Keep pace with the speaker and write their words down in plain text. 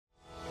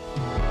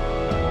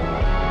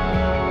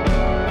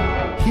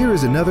Here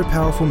is another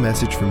powerful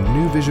message from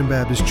New Vision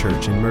Baptist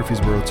Church in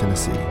Murfreesboro,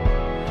 Tennessee.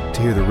 To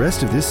hear the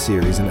rest of this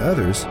series and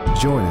others,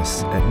 join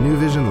us at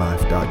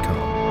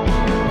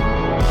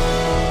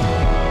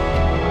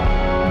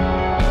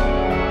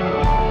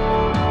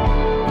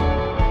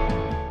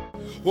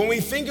newvisionlife.com. When we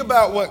think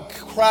about what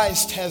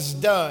Christ has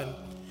done,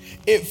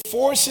 it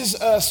forces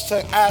us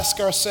to ask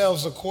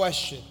ourselves a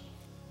question.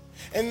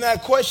 And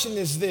that question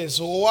is this: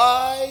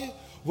 why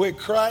would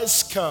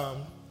Christ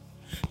come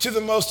to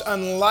the most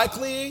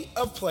unlikely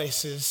of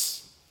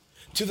places,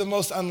 to the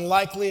most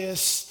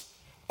unlikeliest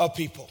of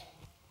people?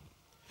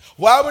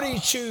 Why would he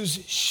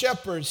choose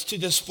shepherds to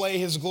display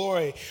his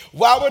glory?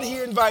 Why would he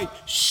invite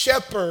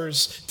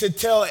shepherds to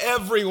tell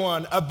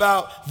everyone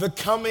about the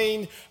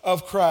coming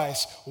of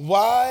Christ?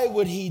 Why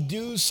would he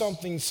do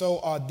something so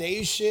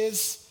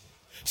audacious,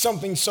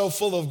 something so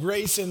full of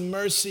grace and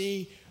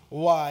mercy?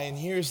 Why? And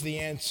here's the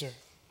answer.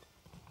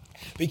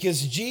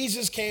 Because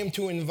Jesus came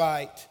to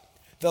invite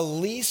the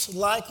least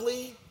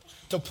likely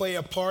to play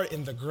a part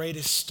in the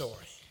greatest story.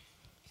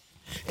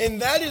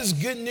 And that is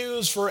good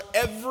news for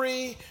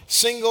every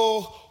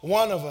single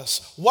one of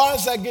us. Why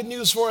is that good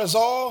news for us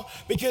all?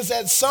 Because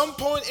at some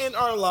point in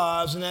our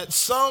lives and at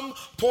some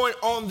point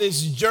on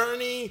this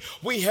journey,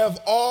 we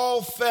have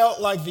all felt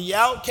like the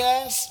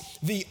outcasts,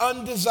 the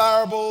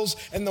undesirables,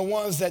 and the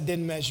ones that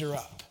didn't measure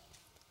up.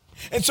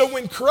 And so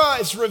when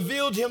Christ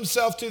revealed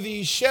himself to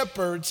these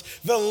shepherds,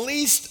 the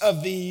least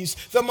of these,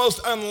 the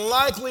most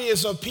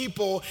unlikeliest of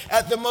people,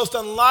 at the most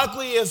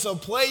unlikeliest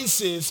of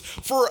places,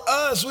 for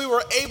us, we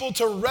were able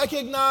to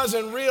recognize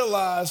and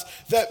realize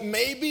that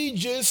maybe,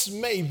 just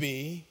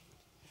maybe,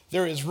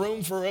 there is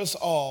room for us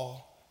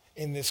all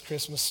in this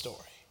Christmas story.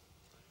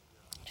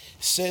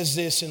 It says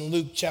this in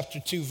Luke chapter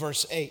 2,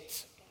 verse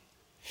 8.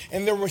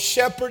 And there were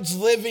shepherds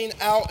living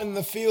out in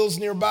the fields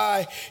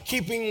nearby,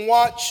 keeping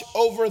watch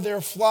over their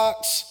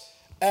flocks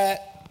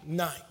at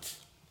night.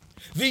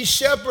 These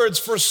shepherds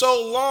for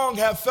so long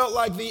have felt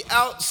like the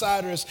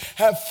outsiders,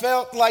 have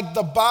felt like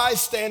the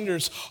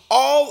bystanders.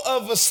 All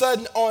of a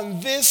sudden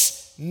on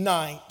this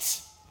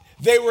night,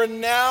 they were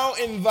now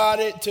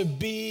invited to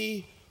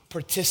be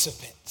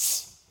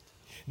participants.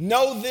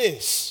 Know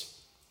this.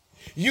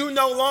 You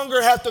no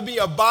longer have to be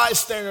a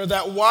bystander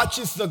that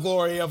watches the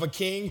glory of a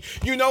king.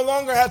 You no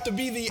longer have to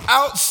be the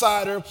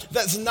outsider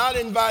that's not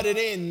invited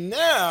in.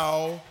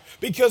 Now,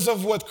 because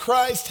of what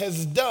Christ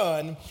has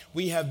done,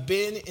 we have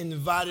been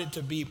invited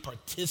to be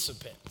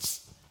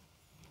participants.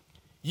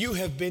 You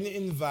have been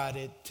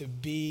invited to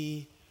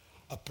be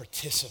a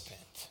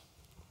participant.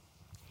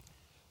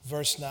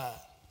 Verse 9.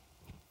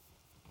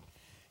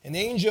 An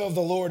angel of the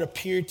Lord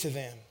appeared to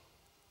them,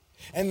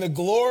 and the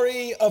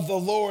glory of the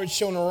Lord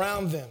shone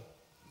around them.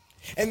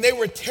 And they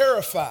were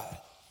terrified.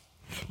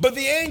 But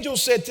the angel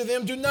said to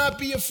them, "Do not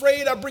be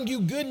afraid. I bring you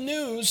good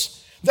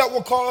news that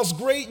will cause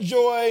great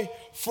joy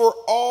for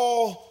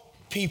all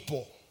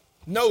people."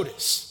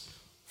 Notice,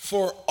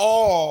 for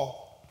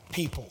all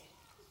people.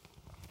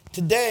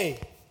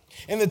 Today,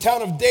 in the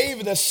town of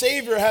David, a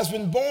Savior has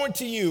been born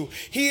to you.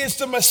 He is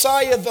the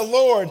Messiah, the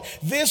Lord.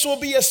 This will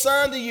be a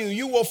sign to you.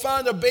 You will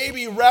find a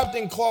baby wrapped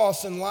in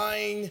cloths and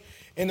lying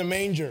in a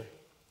manger.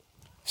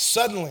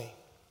 Suddenly,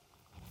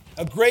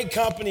 a great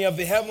company of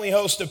the heavenly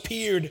host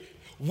appeared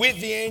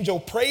with the angel,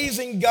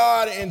 praising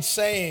God and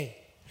saying,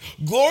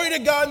 "Glory to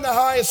God in the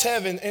highest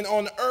heaven, and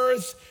on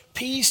earth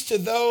peace to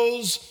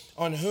those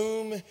on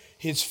whom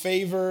his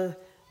favor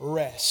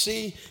rests."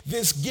 See,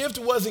 this gift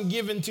wasn't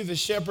given to the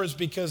shepherds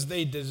because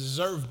they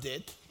deserved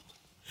it.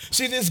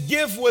 See, this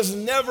gift was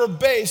never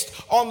based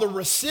on the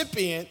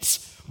recipients,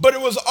 but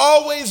it was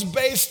always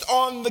based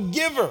on the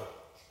giver.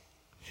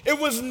 It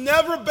was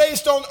never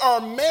based on our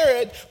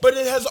merit, but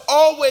it has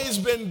always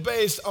been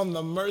based on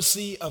the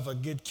mercy of a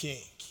good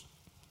king.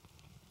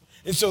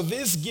 And so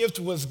this gift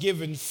was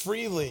given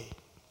freely.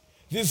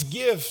 This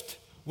gift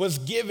was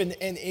given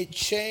and it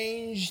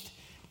changed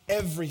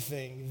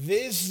everything.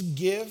 This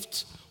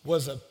gift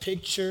was a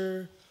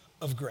picture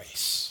of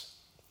grace.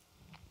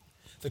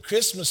 The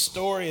Christmas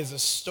story is a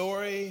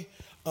story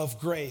of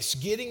grace,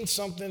 getting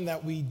something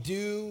that we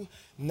do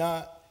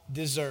not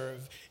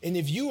deserve. And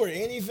if you are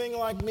anything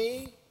like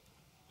me,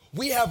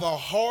 we have a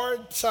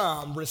hard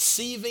time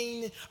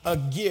receiving a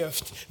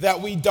gift that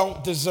we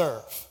don't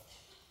deserve.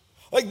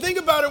 Like, think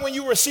about it when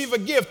you receive a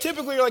gift.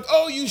 Typically, you're like,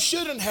 "Oh, you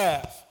shouldn't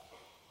have."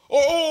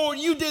 Or, "Oh,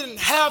 you didn't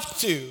have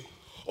to."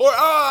 Or, "Oh,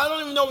 I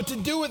don't even know what to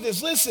do with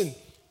this." Listen,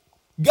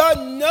 God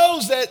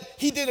knows that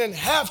he didn't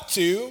have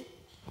to,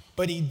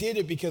 but he did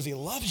it because he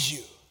loves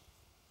you.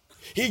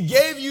 He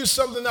gave you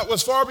something that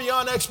was far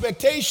beyond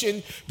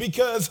expectation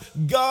because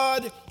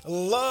God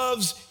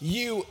loves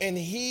you, and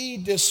he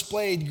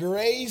displayed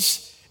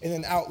grace in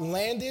an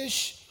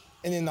outlandish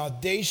and an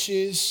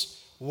audacious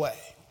way.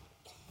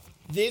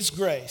 This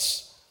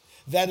grace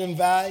that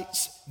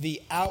invites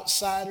the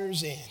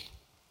outsiders in.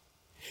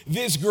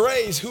 This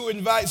grace who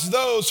invites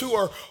those who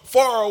are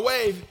far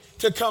away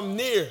to come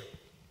near.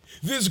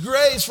 This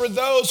grace for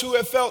those who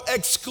have felt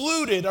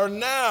excluded are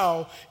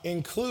now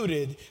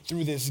included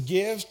through this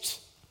gift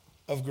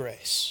of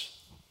grace.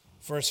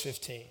 Verse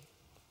 15.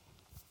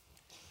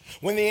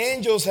 When the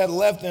angels had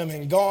left them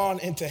and gone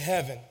into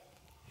heaven,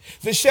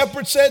 the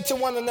shepherds said to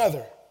one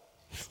another,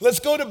 "Let's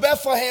go to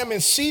Bethlehem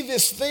and see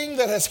this thing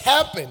that has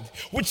happened,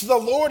 which the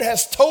Lord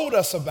has told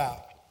us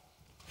about."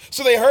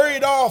 So they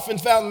hurried off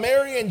and found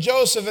Mary and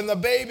Joseph and the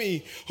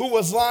baby who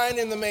was lying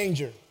in the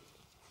manger.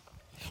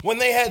 When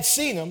they had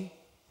seen him,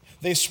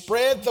 they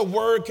spread the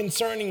word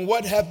concerning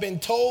what had been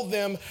told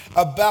them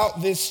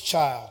about this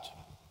child.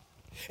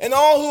 And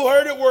all who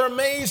heard it were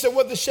amazed at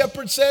what the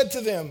shepherds said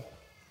to them.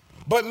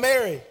 But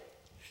Mary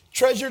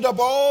treasured up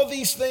all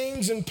these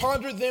things and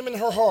pondered them in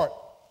her heart.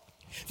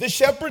 The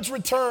shepherds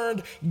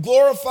returned,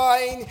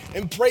 glorifying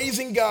and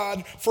praising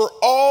God for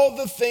all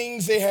the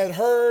things they had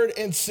heard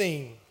and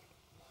seen,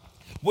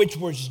 which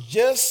was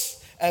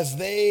just as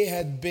they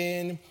had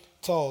been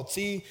told.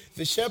 See,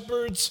 the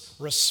shepherds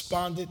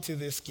responded to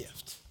this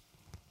gift.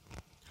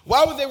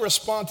 Why would they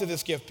respond to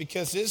this gift?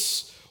 Because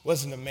this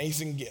was an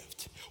amazing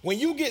gift. When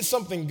you get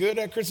something good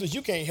at Christmas,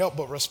 you can't help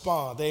but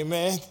respond,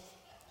 amen?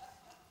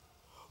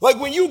 Like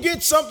when you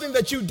get something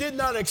that you did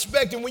not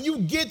expect, and when you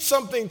get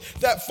something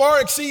that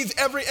far exceeds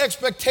every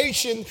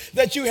expectation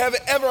that you have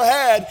ever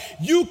had,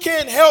 you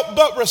can't help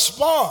but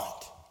respond.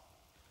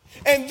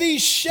 And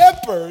these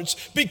shepherds,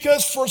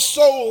 because for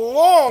so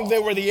long they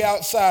were the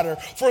outsider,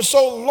 for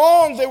so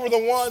long they were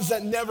the ones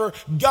that never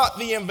got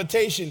the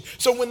invitation.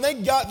 So when they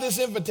got this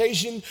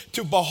invitation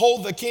to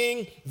behold the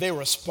king, they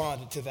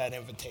responded to that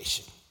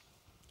invitation.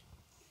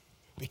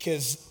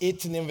 Because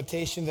it's an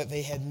invitation that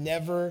they had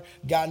never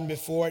gotten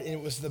before, and it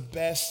was the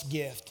best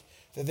gift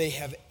that they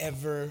have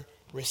ever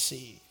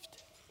received.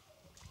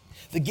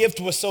 The gift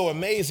was so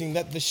amazing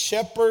that the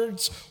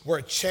shepherds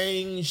were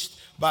changed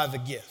by the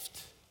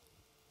gift.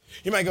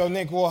 You might go,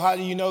 "Nick, well, how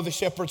do you know the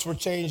shepherds were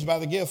changed by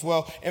the gift?"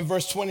 Well, in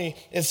verse 20,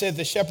 it said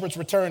the shepherds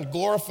returned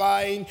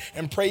glorifying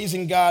and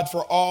praising God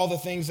for all the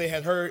things they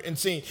had heard and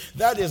seen.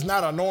 That is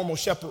not a normal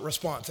shepherd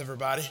response,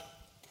 everybody.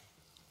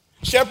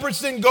 Shepherds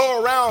didn't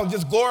go around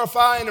just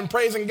glorifying and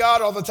praising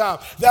God all the time.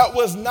 That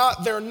was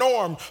not their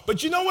norm.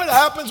 But you know what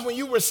happens when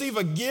you receive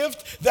a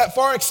gift that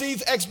far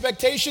exceeds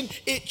expectation?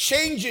 It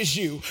changes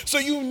you. So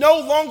you no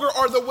longer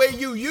are the way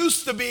you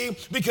used to be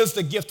because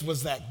the gift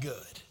was that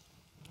good.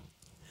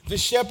 The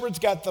shepherds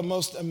got the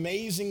most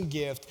amazing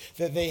gift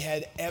that they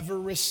had ever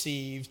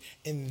received,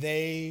 and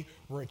they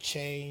were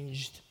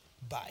changed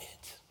by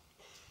it.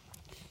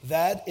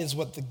 That is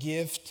what the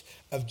gift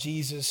of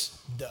Jesus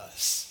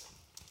does.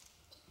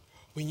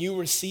 When you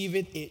receive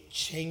it, it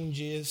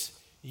changes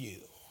you.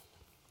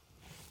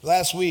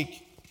 Last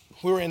week,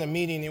 we were in a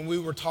meeting and we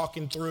were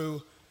talking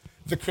through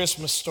the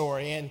Christmas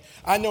story. And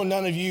I know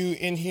none of you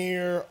in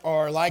here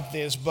are like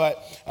this,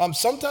 but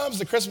sometimes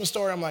the Christmas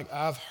story, I'm like,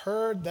 I've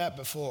heard that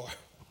before.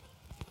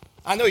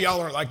 I know y'all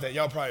aren't like that.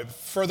 Y'all probably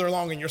further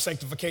along in your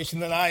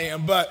sanctification than I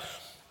am. But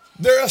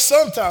there are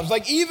sometimes,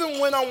 like even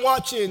when I'm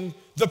watching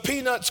The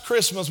Peanuts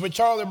Christmas with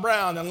Charlie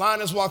Brown, and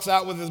Linus walks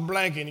out with his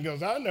blanket, and he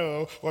goes, "I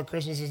know what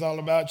Christmas is all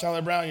about,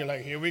 Charlie Brown." You're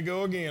like, here we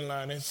go again,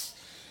 Linus.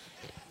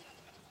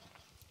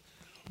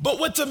 But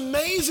what's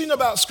amazing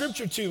about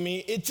Scripture to me,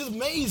 it's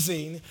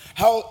amazing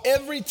how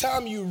every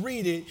time you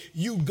read it,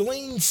 you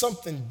glean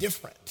something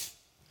different,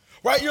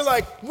 right? You're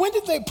like, when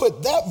did they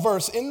put that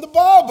verse in the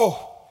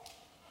Bible?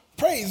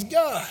 Praise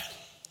God.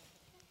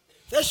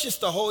 That's just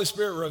the Holy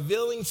Spirit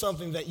revealing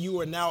something that you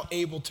are now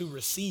able to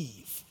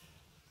receive.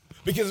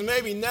 Because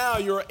maybe now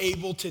you're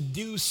able to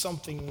do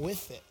something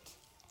with it.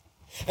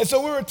 And so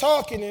we were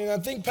talking, and I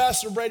think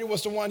Pastor Brady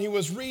was the one who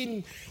was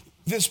reading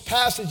this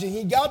passage, and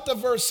he got to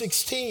verse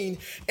 16,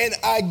 and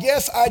I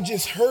guess I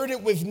just heard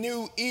it with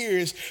new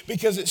ears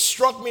because it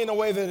struck me in a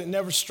way that it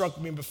never struck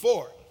me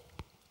before.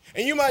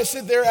 And you might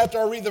sit there after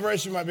I read the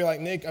verse, you might be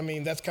like, "Nick, I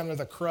mean, that's kind of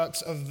the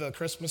crux of the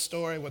Christmas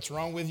story. What's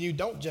wrong with you?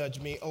 Don't judge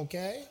me,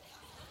 okay?"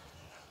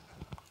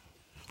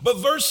 But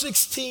verse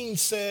 16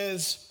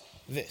 says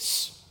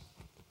this.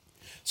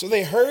 So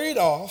they hurried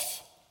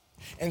off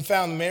and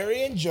found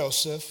Mary and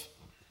Joseph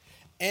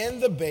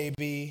and the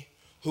baby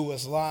who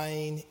was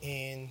lying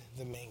in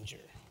the manger.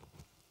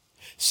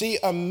 See,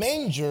 a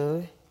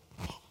manger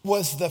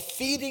was the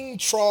feeding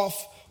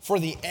trough for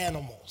the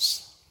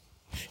animals.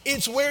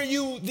 It's where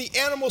the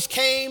animals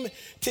came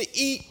to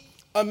eat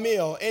a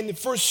meal. And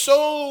for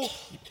so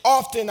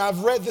often, I've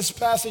read this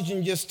passage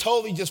and just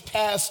totally just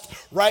passed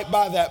right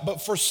by that.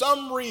 But for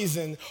some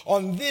reason,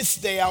 on this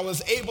day, I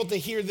was able to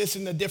hear this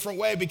in a different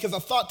way because I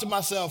thought to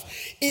myself,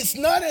 it's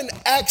not an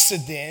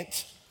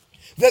accident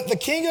that the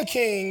King of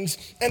Kings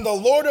and the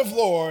Lord of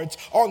Lords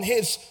on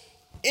his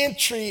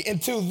entry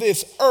into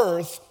this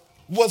earth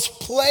was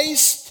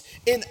placed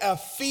in a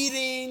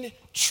feeding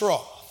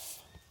trough.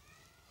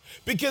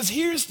 Because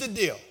here's the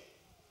deal.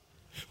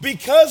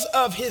 Because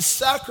of his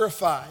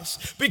sacrifice,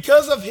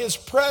 because of his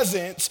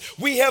presence,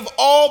 we have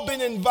all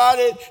been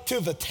invited to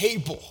the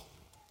table.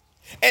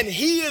 And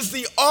he is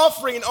the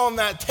offering on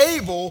that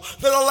table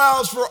that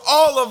allows for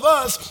all of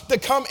us to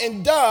come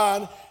and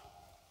dine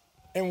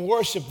and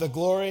worship the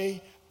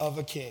glory of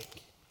a king.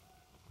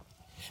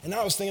 And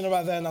I was thinking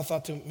about that and I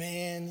thought to,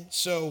 man,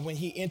 so when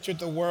he entered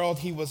the world,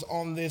 he was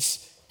on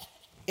this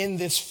in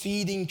this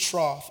feeding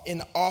trough,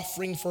 an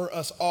offering for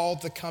us all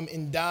to come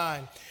and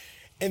dine.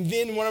 And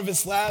then one of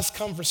his last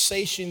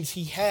conversations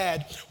he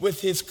had with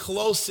his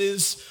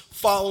closest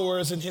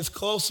followers and his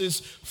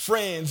closest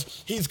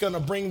friends, he's going to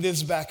bring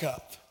this back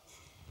up.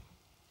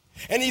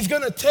 And he's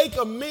going to take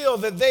a meal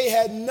that they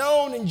had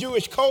known in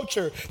Jewish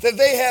culture, that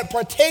they had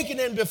partaken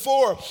in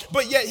before,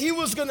 but yet he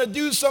was going to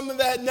do something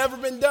that had never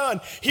been done.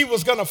 He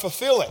was going to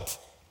fulfill it.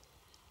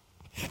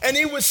 And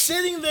he was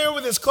sitting there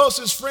with his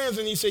closest friends,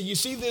 and he said, you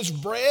see this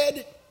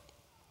bread?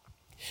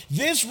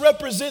 This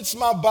represents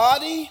my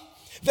body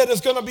that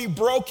is going to be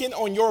broken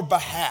on your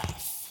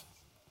behalf.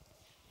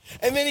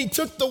 And then he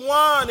took the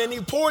wine and he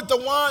poured the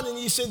wine and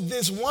he said,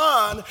 this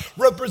wine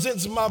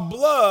represents my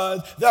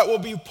blood that will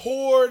be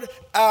poured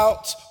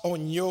out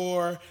on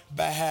your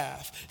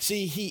behalf.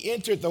 See, he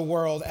entered the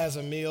world as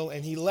a meal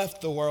and he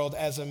left the world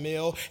as a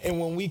meal. And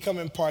when we come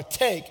and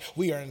partake,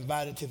 we are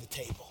invited to the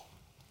table.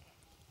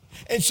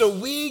 And so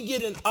we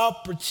get an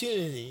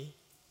opportunity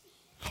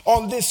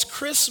on this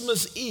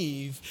Christmas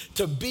Eve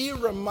to be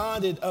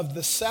reminded of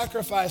the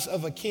sacrifice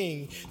of a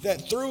king,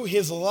 that through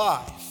his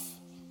life,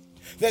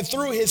 that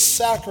through his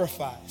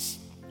sacrifice,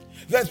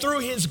 that through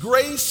his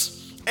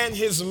grace and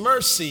his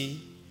mercy,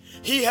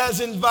 he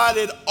has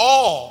invited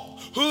all.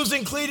 Who's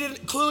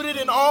included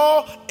in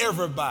all?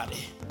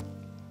 Everybody.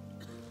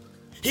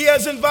 He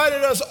has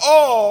invited us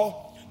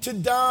all to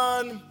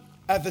dine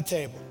at the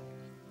table.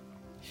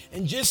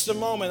 In just a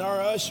moment,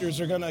 our ushers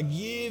are going to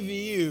give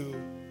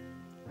you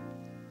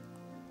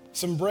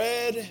some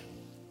bread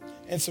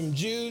and some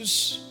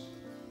juice.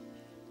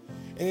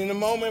 And in a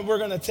moment, we're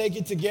going to take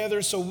it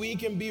together so we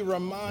can be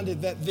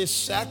reminded that this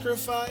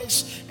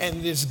sacrifice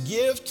and this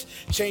gift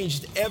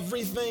changed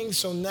everything.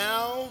 So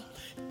now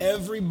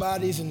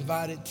everybody's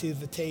invited to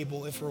the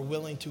table if we're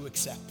willing to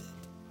accept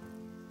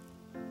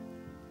it.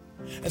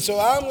 And so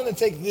I'm going to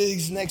take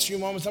these next few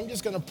moments. I'm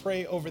just going to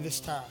pray over this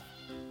time.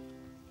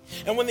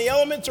 And when the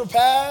elements are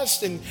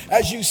passed, and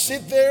as you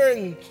sit there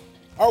and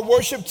our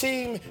worship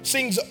team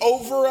sings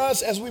over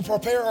us as we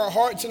prepare our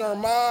hearts and our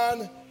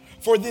mind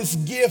for this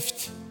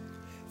gift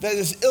that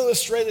is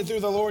illustrated through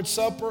the Lord's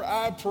Supper,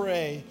 I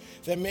pray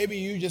that maybe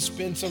you just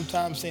spend some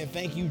time saying,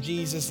 thank you,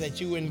 Jesus, that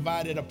you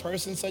invited a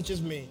person such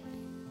as me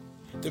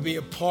to be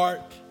a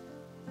part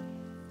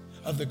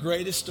of the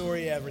greatest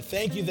story ever.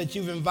 Thank you that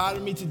you've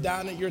invited me to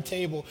dine at your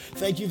table.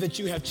 Thank you that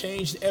you have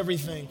changed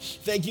everything.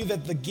 Thank you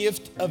that the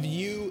gift of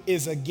you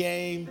is a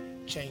game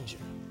changer.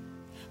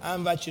 I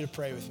invite you to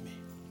pray with me.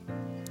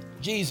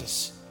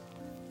 Jesus,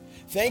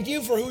 thank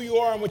you for who you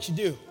are and what you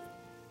do.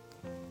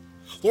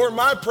 Lord,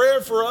 my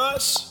prayer for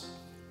us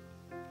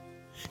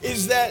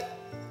is that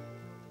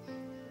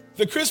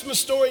the Christmas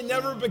story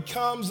never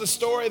becomes a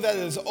story that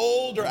is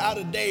old or out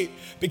of date,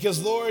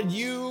 because, Lord,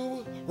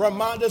 you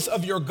remind us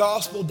of your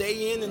gospel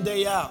day in and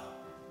day out.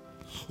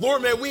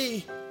 Lord, may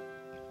we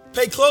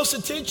pay close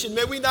attention.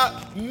 May we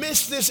not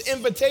miss this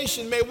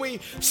invitation. May we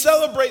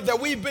celebrate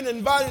that we've been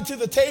invited to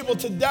the table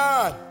to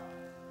dine,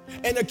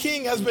 and a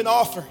king has been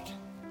offered.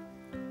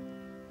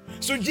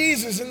 So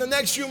Jesus, in the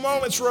next few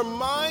moments,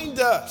 remind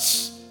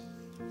us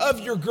of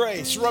your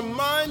grace.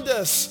 Remind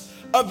us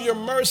of your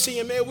mercy.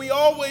 And may we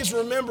always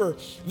remember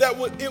that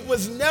it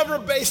was never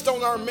based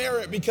on our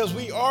merit, because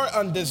we are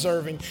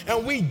undeserving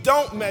and we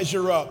don't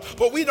measure up.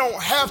 But we don't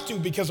have to,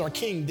 because our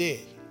king did.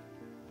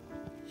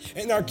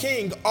 And our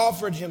king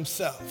offered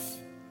himself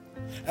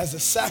as a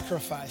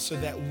sacrifice so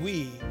that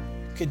we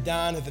could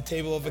dine at the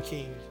table of a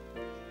king.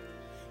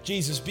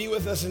 Jesus, be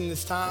with us in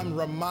this time.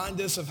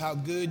 Remind us of how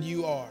good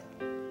you are.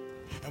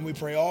 And we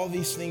pray all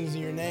these things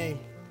in your name.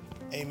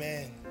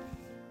 Amen.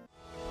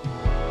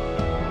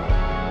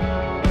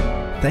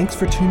 Thanks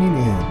for tuning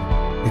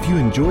in. If you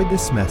enjoyed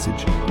this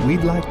message,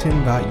 we'd like to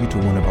invite you to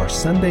one of our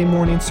Sunday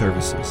morning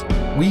services.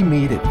 We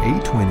meet at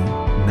 8:20,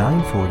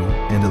 9:40,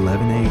 and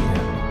 11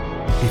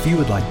 a.m. If you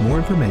would like more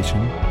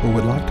information or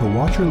would like to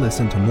watch or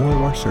listen to more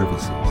of our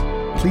services,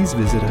 please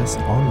visit us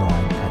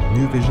online at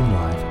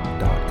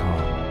newvisionlive.com.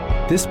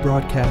 This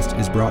broadcast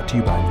is brought to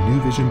you by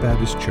New Vision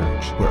Baptist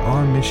Church, where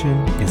our mission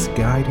is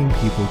guiding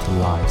people to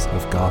lives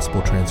of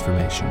gospel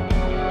transformation.